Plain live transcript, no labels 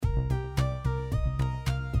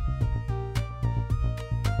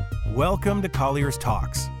Welcome to Colliers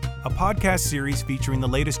Talks, a podcast series featuring the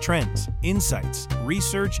latest trends, insights,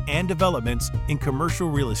 research, and developments in commercial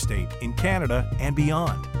real estate in Canada and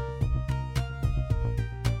beyond.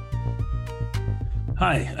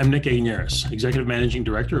 Hi, I'm Nick Aguinaris, Executive Managing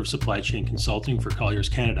Director of Supply Chain Consulting for Colliers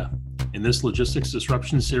Canada. In this logistics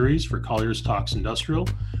disruption series for Colliers Talks Industrial,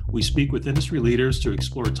 we speak with industry leaders to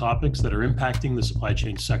explore topics that are impacting the supply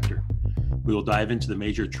chain sector. We will dive into the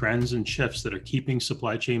major trends and shifts that are keeping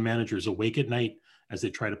supply chain managers awake at night as they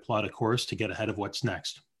try to plot a course to get ahead of what's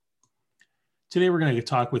next. Today, we're going to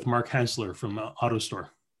talk with Mark Hensler from AutoStore.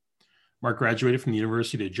 Mark graduated from the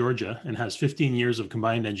University of Georgia and has 15 years of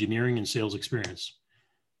combined engineering and sales experience.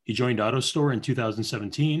 He joined AutoStore in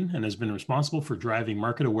 2017 and has been responsible for driving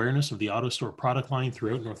market awareness of the AutoStore product line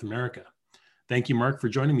throughout North America. Thank you, Mark, for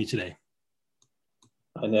joining me today.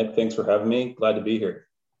 Hi, Nick. Thanks for having me. Glad to be here.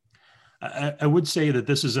 I would say that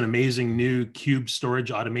this is an amazing new cube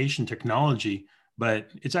storage automation technology,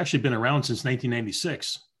 but it's actually been around since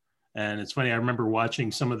 1996. And it's funny, I remember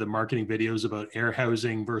watching some of the marketing videos about air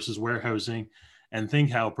housing versus warehousing and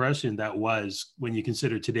think how prescient that was when you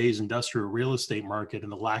consider today's industrial real estate market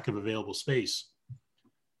and the lack of available space.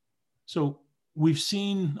 So we've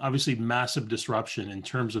seen obviously massive disruption in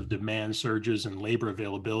terms of demand surges and labor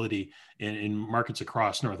availability in markets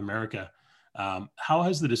across North America. How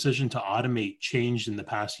has the decision to automate changed in the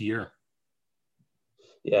past year?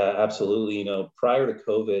 Yeah, absolutely. Prior to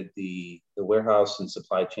COVID, the warehouse and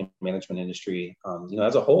supply chain management industry,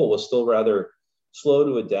 as a whole, was still rather slow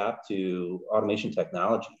to adapt to automation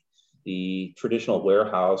technology. The traditional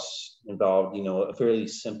warehouse involved, a fairly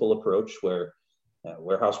simple approach where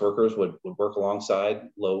warehouse workers would work alongside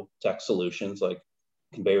low-tech solutions like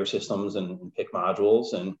conveyor systems and pick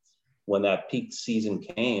modules. And when that peak season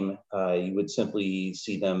came, you would simply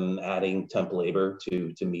see them adding temp labor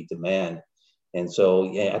to meet demand. And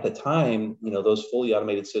so at the time, those fully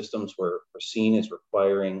automated systems were seen as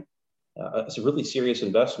requiring a really serious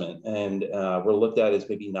investment, and were looked at as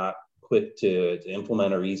maybe not quick to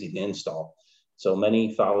implement or easy to install. So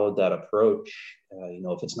many followed that approach.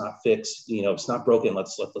 If it's not fixed, if it's not broken,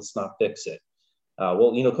 let's not fix it.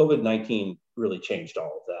 COVID-19 really changed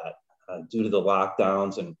all of that. Due to the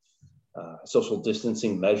lockdowns and social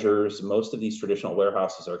distancing measures, most of these traditional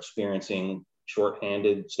warehouses are experiencing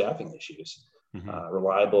shorthanded staffing issues.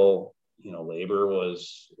 Reliable, labor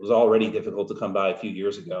was already difficult to come by a few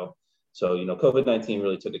years ago. So, COVID-19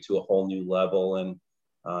 really took it to a whole new level, and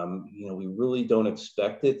we really don't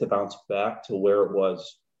expect it to bounce back to where it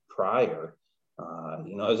was prior.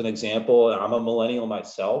 As an example, I'm a millennial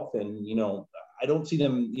myself, and I don't see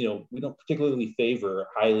them. We don't particularly favor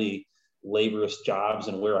highly laborious jobs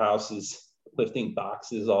in warehouses lifting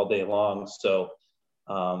boxes all day long. So,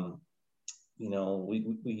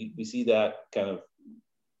 we see that kind of,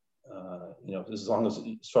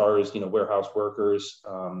 as far as warehouse workers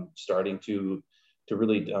starting to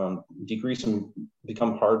really decrease and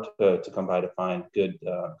become hard to come by to find good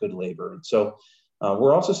labor. And so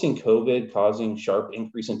we're also seeing COVID causing sharp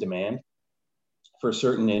increase in demand for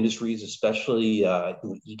certain industries, especially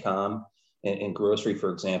e-com and grocery,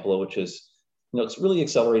 for example, which is, it's really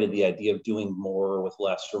accelerated the idea of doing more with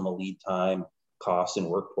less from a lead time, cost,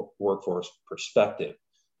 and workforce perspective.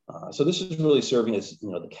 So this is really serving as,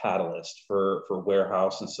 the catalyst for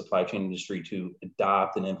warehouse and supply chain industry to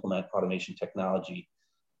adopt and implement automation technology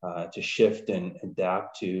to shift and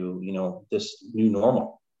adapt to, this new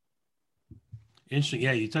normal. Interesting.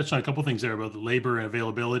 Yeah, you touched on a couple of things there about the labor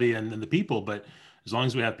availability and the people, but as long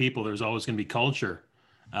as we have people, there's always going to be culture.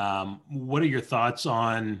 What are your thoughts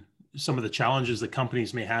on some of the challenges that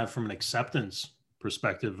companies may have from an acceptance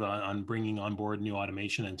perspective on bringing on board new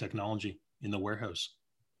automation and technology in the warehouse?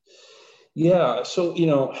 Yeah, so,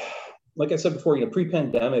 like I said before,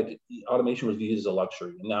 pre-pandemic, automation was viewed as a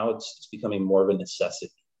luxury, and now it's becoming more of a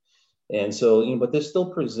necessity. And so, but this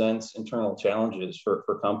still presents internal challenges for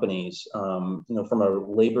companies, from a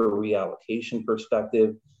labor reallocation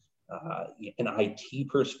perspective, an IT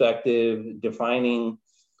perspective, defining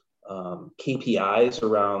KPIs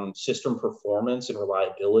around system performance and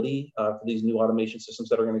reliability for these new automation systems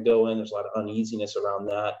that are going to go in. There's a lot of uneasiness around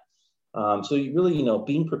that. So you really,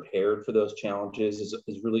 being prepared for those challenges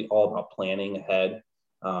is really all about planning ahead,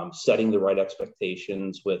 setting the right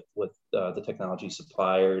expectations with the technology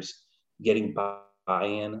suppliers, getting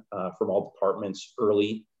buy-in from all departments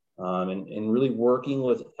early, and really working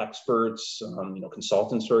with experts,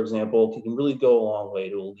 consultants, for example, can really go a long way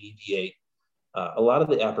to alleviate a lot of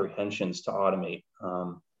the apprehensions to automate.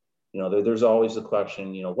 There's always the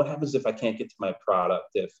question, what happens if I can't get to my product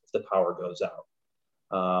if the power goes out?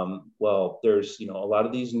 Well, there's, a lot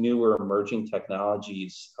of these newer emerging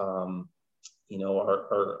technologies, are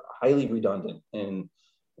highly redundant. And,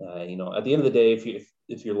 at the end of the day,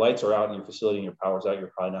 if your lights are out in your facility and your power's out,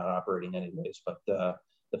 you're probably not operating anyways. But the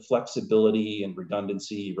flexibility and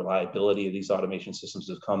redundancy, reliability of these automation systems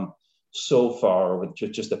has come so far with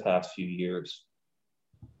just the past few years.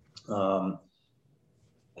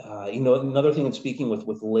 Another thing in speaking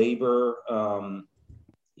with labor,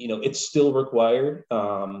 it's still required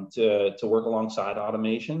to work alongside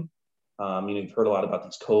automation. You've heard a lot about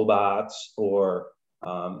these cobots, or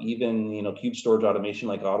even cube storage automation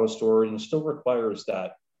like auto storage, still requires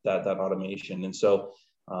that automation. And so,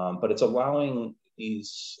 but it's allowing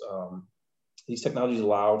these technologies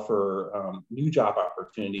allow for new job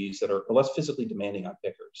opportunities that are less physically demanding on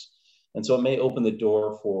pickers. And so it may open the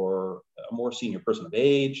door for a more senior person of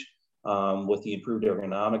age with the improved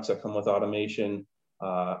ergonomics that come with automation,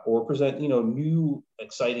 or present, new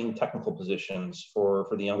exciting technical positions for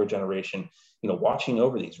the younger generation, watching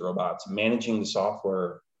over these robots, managing the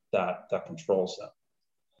software that controls them.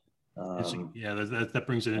 That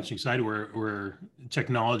brings an interesting side where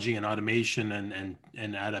technology and automation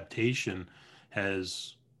and adaptation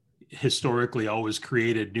has historically always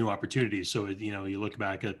created new opportunities. So, you look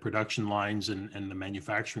back at production lines and the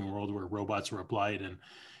manufacturing world where robots were applied, and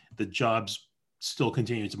the jobs still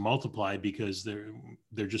continue to multiply because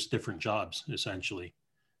they're just different jobs essentially.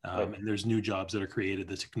 Right. And there's new jobs that are created,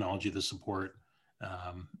 the technology, the support,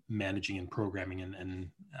 managing and programming and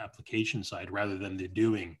application side, rather than the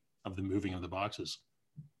doing of the moving of the boxes.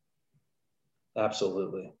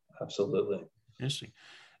 Absolutely. Interesting.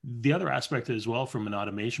 The other aspect as well, from an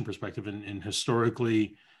automation perspective, and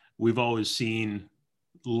historically, we've always seen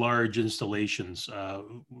large installations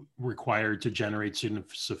required to generate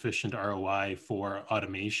sufficient ROI for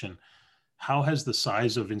automation. How has the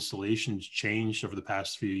size of installations changed over the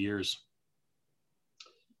past few years?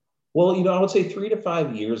 Well, I would say 3 to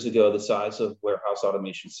 5 years ago, the size of warehouse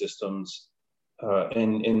automation systems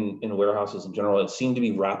in warehouses in general, it seemed to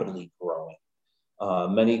be rapidly growing.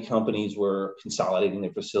 Many companies were consolidating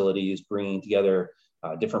their facilities, bringing together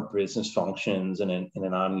different business functions in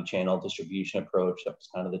an omni-channel distribution approach. That was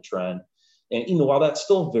kind of the trend. And while that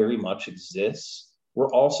still very much exists,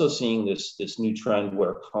 we're also seeing this new trend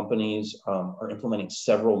where companies are implementing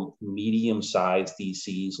several medium-sized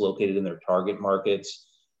DCs located in their target markets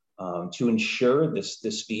to ensure this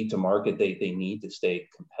speed to market they need to stay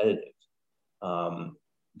competitive.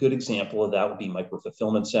 Good example of that would be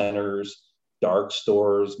micro-fulfillment centers, dark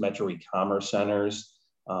stores, metro e-commerce centers.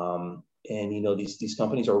 And these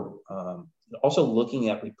companies are also looking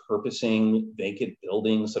at repurposing vacant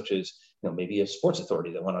buildings, such as maybe a Sports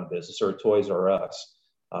Authority that went out of business, or a Toys R Us,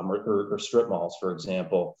 or strip malls, for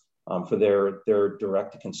example, for their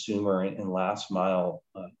direct to consumer and last mile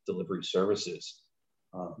delivery services.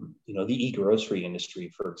 The e-grocery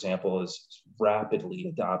industry, for example, is rapidly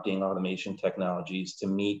adopting automation technologies to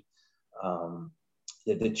meet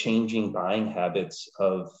the changing buying habits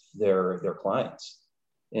of their clients.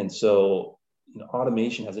 And so,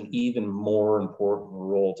 automation has an even more important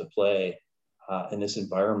role to play in this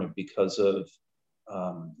environment because of,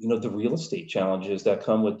 the real estate challenges that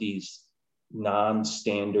come with these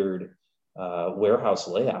non-standard warehouse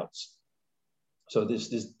layouts. So this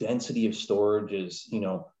density of storage is,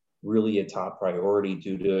 really a top priority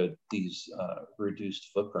due to these reduced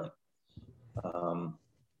footprint.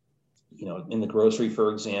 In the grocery,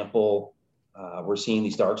 for example, we're seeing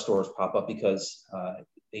these dark stores pop up because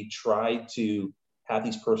they tried to have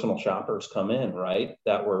these personal shoppers come in, right?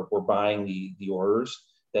 That were buying the orders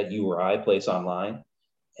that you or I place online.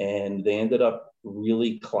 And they ended up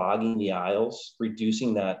really clogging the aisles,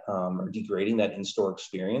 reducing that or degrading that in-store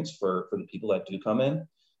experience for the people that do come in.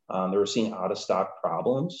 They were seeing out of stock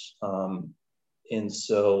problems. And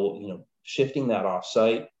so, shifting that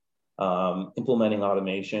off-site, implementing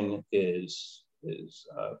automation is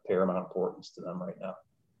paramount importance to them right now.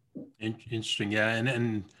 Interesting. Yeah.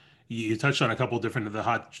 And you touched on a couple of different of the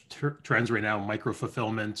hot trends right now: micro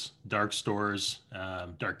fulfillment, dark stores,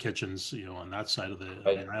 dark kitchens, on that side of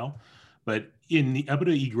the aisle. But in the about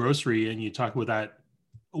e-grocery, and you talk about that,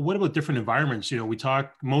 what about different environments? We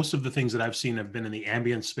talk, most of the things that I've seen have been in the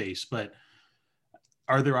ambient space, but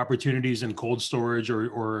are there opportunities in cold storage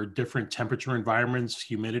or different temperature environments,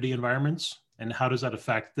 humidity environments? And how does that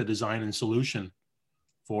affect the design and solution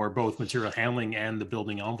for both material handling and the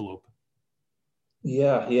building envelope?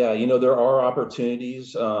 Yeah. There are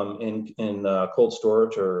opportunities in cold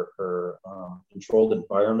storage or controlled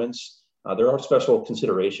environments. There are special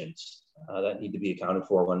considerations that need to be accounted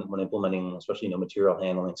for when implementing, especially material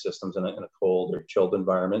handling systems in a cold or chilled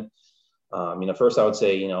environment. First I would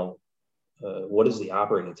say, what is the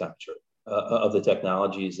operating temperature of the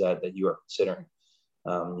technologies that you are considering?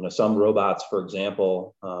 Some robots, for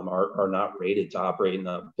example, are not rated to operate in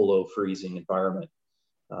a below freezing environment.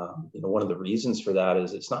 One of the reasons for that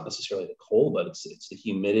is it's not necessarily the cold, but it's the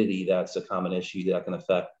humidity that's a common issue that can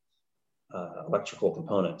affect electrical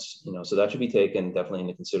components. So that should be taken definitely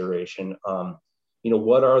into consideration.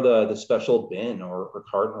 What are the special bin or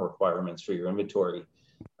carton requirements for your inventory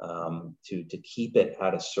to keep it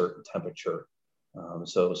at a certain temperature?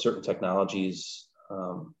 So certain technologies,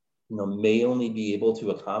 may only be able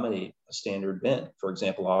to accommodate a standard bin. For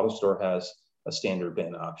example, AutoStore has a standard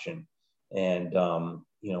bin option. And,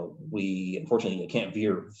 we unfortunately can't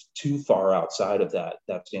veer too far outside of that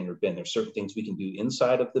standard bin. There's certain things we can do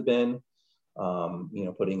inside of the bin,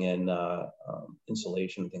 putting in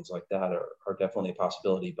insulation and things like that are definitely a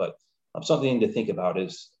possibility. But something to think about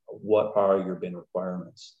is, what are your bin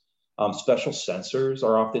requirements? Special sensors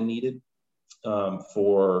are often needed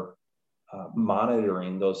for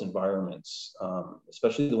monitoring those environments,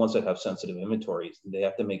 especially the ones that have sensitive inventories. They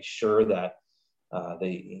have to make sure that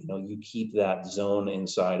you keep that zone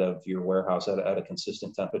inside of your warehouse at a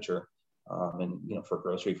consistent temperature. For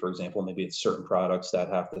grocery, for example, maybe it's certain products that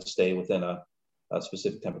have to stay within a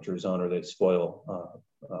specific temperature zone or they spoil,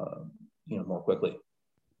 more quickly.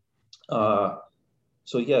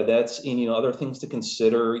 So yeah, that's, and, other things to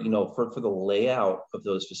consider, for the layout of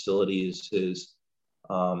those facilities is,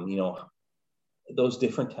 those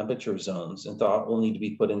different temperature zones, and thought will need to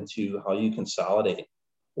be put into how you consolidate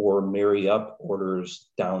or marry up orders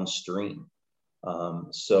downstream.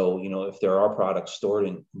 So, if there are products stored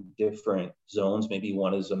in different zones, maybe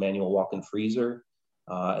one is a manual walk-in freezer,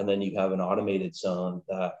 and then you have an automated zone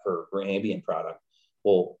that for ambient product.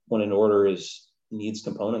 Well, when an order needs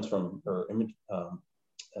components from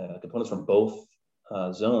components from both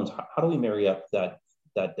zones, how do we marry up that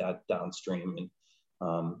downstream, and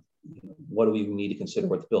what do we need to consider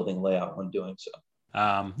with the building layout when doing so?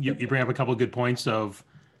 You bring up a couple of good points of,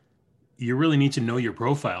 you really need to know your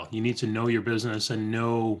profile. You need to know your business and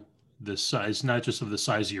know the size, not just of the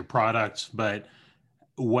size of your product, but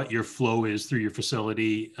what your flow is through your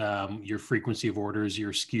facility, your frequency of orders,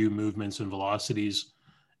 your SKU movements and velocities,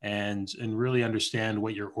 and really understand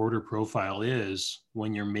what your order profile is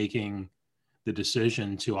when you're making the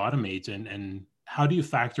decision to automate. And how do you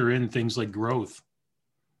factor in things like growth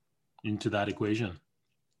into that equation?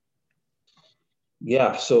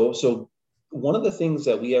 Yeah, so one of the things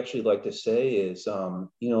that we actually like to say is,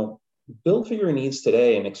 build for your needs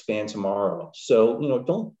today and expand tomorrow. So,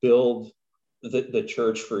 don't build the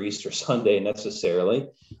church for Easter Sunday necessarily.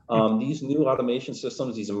 These new automation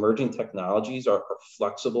systems, these emerging technologies are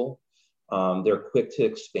flexible. They're quick to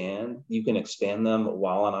expand. You can expand them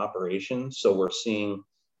while in operation. So we're seeing,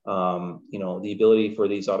 the ability for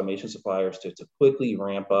these automation suppliers to quickly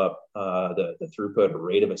ramp up the throughput or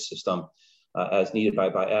rate of a system as needed by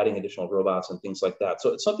adding additional robots and things like that. So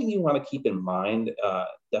it's something you want to keep in mind.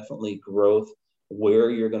 Definitely growth where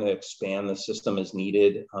you're going to expand the system as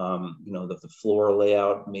needed. The floor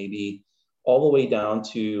layout, maybe all the way down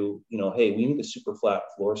to, hey, we need a super flat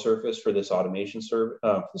floor surface for this automation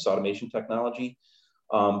technology,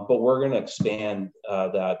 but we're going to expand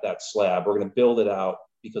that slab. We're going to build it out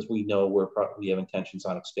because we know we have intentions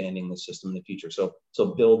on expanding the system in the future. So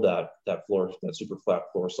build that super flat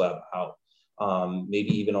floor slab out.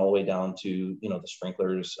 Maybe even all the way down to, the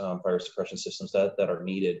sprinklers, fire suppression systems that are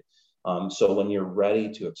needed. So when you're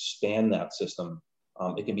ready to expand that system,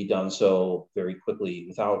 it can be done so very quickly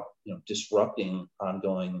without, disrupting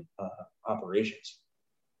ongoing operations.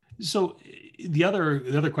 So the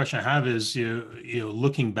other question I have is,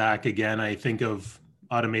 looking back again, I think of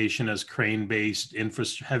automation as crane-based,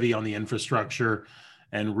 heavy on the infrastructure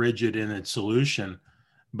and rigid in its solution,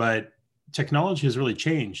 but technology has really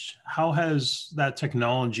changed. How has that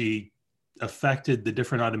technology affected the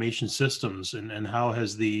different automation systems, and how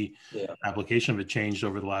has the application of it changed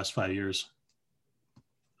over the last 5 years?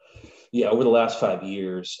 Yeah, over the last 5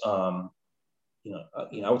 years, I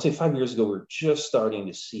would say 5 years ago, we're just starting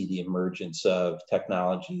to see the emergence of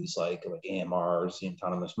technologies like AMRs, the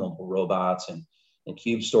autonomous mobile robots, and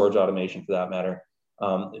cube storage automation for that matter.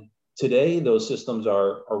 Today, those systems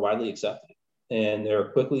are widely accepted, and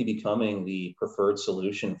they're quickly becoming the preferred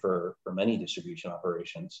solution for many distribution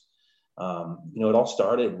operations. It all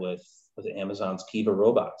started with Amazon's Kiva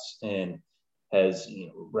robots and has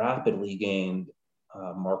rapidly gained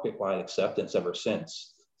market-wide acceptance ever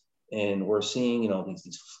since. And we're seeing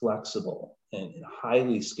these flexible and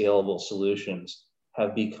highly scalable solutions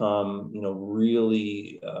have become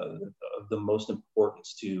really of the most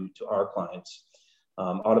importance to our clients.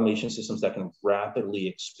 automation systems that can rapidly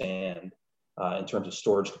expand in terms of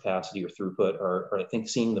storage capacity or throughput are, I think,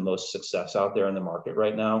 seeing the most success out there in the market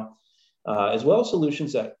right now, as well as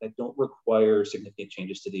solutions that don't require significant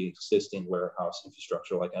changes to the existing warehouse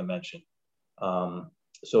infrastructure, like I mentioned.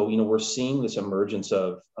 So, we're seeing this emergence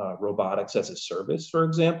of robotics as a service, for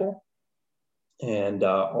example, and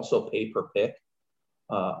also pay-per-pick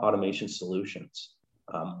automation solutions.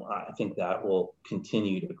 I think that will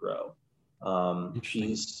continue to grow.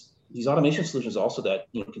 These automation solutions also that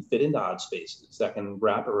can fit into odd spaces, that can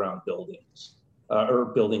wrap around buildings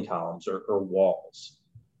or building columns or walls,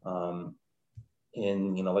 and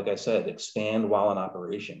like I said, expand while in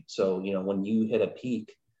operation. So when you hit a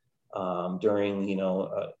peak during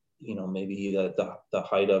maybe the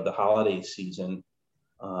height of the holiday season,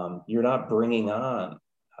 you're not bringing on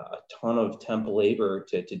a ton of temp labor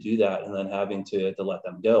to do that and then having to let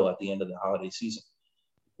them go at the end of the holiday season.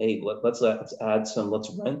 Hey, let's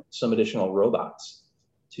rent some additional robots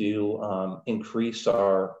to increase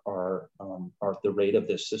the rate of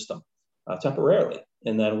this system temporarily,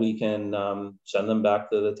 and then we can send them back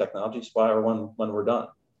to the technology supplier when we're done.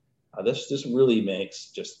 This really makes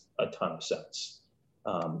just a ton of sense.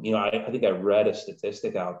 I think I read a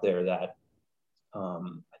statistic out there that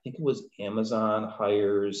I think it was Amazon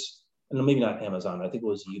hires, no, maybe not Amazon, I think it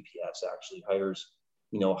was UPS actually hires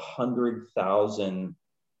 100,000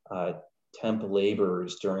 temp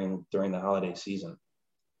laborers during the holiday season.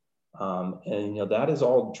 And that is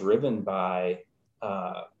all driven by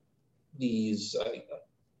these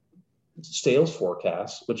sales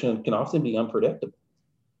forecasts, which can often be unpredictable.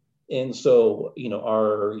 And so,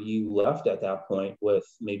 are you left at that point with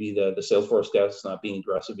maybe the sales forecast not being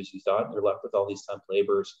aggressive as you thought, and you're left with all these temp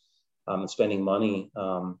laborers spending money,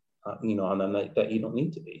 on them that you don't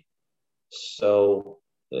need to be. So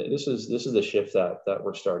this is the shift that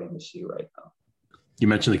we're starting to see right now. You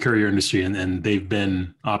mentioned the courier industry, and they've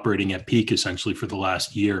been operating at peak essentially for the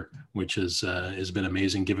last year, which has been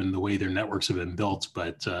amazing given the way their networks have been built.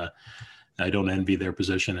 But I don't envy their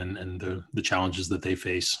position and the challenges that they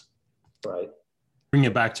face. Right. Bring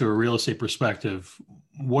it back to a real estate perspective.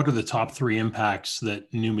 What are the top 3 impacts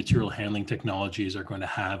that new material handling technologies are going to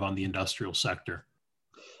have on the industrial sector?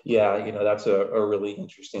 Yeah, that's a really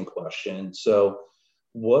interesting question. So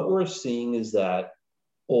what we're seeing is that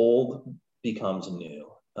old becomes new.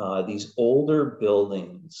 These older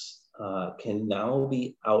buildings can now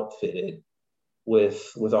be outfitted with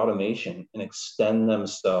automation and extend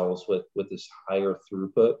themselves with this higher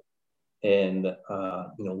throughput and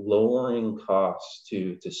lowering costs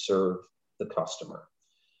to serve the customer.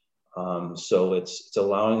 So it's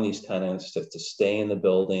allowing these tenants to stay in the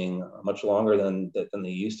building much longer than they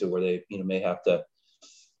used to, where they may have to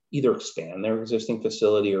either expand their existing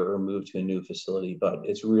facility or move to a new facility. But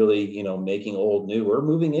it's really making old new. We're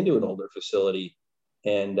moving into an older facility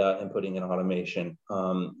and putting in automation.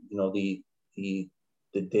 The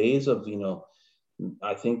days of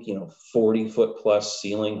I think 40-foot plus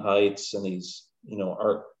ceiling heights and these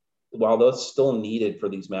are, while that's still needed for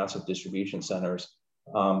these massive distribution centers,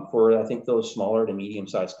 for I think those smaller to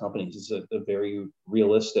medium-sized companies, it's a very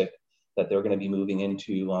realistic that they're going to be moving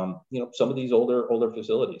into some of these older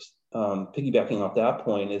facilities. Piggybacking off that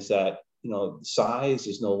point is that size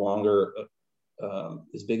is no longer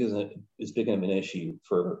as big of an issue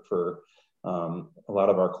for a lot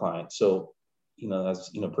of our clients. So as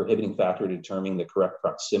prohibiting factor to determining the correct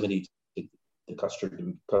proximity to the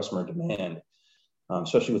customer demand,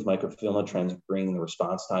 especially with microfilament trends bringing the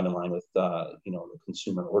response time in line with the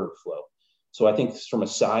consumer order flow. So I think from a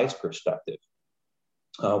size perspective,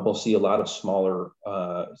 we'll see a lot of smaller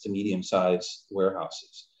to medium-sized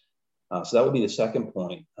warehouses. So that would be the second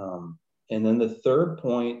point. And then the third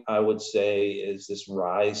point I would say is this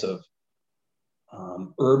rise of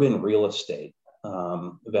urban real estate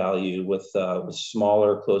value with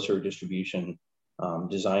smaller, closer distribution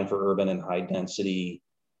designed for urban and high density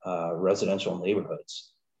residential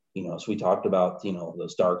neighborhoods. So we talked about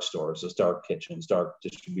those dark stores, those dark kitchens, dark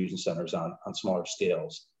distribution centers on smaller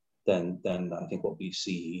scales than I think what we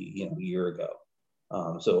see a year ago.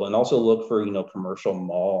 And also look for commercial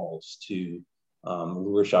malls to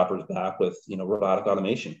lure shoppers back with robotic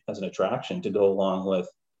automation as an attraction to go along with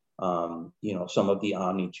some of the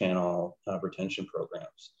omni-channel retention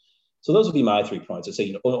programs. So those would be my 3 points. I'd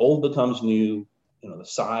say old becomes new. The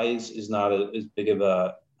size is not as big of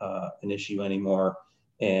an issue anymore,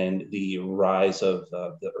 and the rise of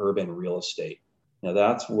the urban real estate. Now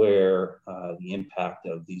that's where the impact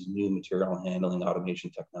of these new material handling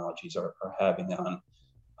automation technologies are having on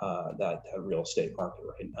that real estate market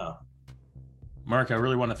right now. Mark, I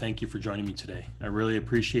really want to thank you for joining me today. I really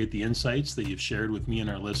appreciate the insights that you've shared with me and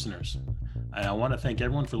our listeners. And I want to thank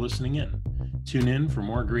everyone for listening in. Tune in for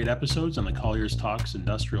more great episodes on the Colliers Talks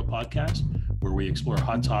Industrial Podcast, where we explore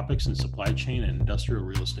hot topics in supply chain and industrial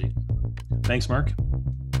real estate. Thanks, Mark.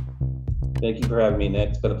 Thank you for having me, Nick.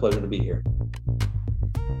 It's been a pleasure to be here.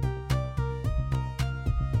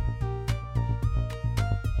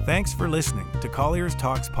 Thanks for listening to Colliers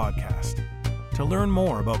Talks Podcast. To learn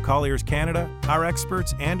more about Colliers Canada, our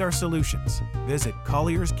experts, and our solutions, visit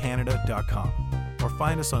collierscanada.com or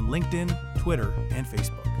find us on LinkedIn, Twitter, and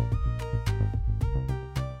Facebook.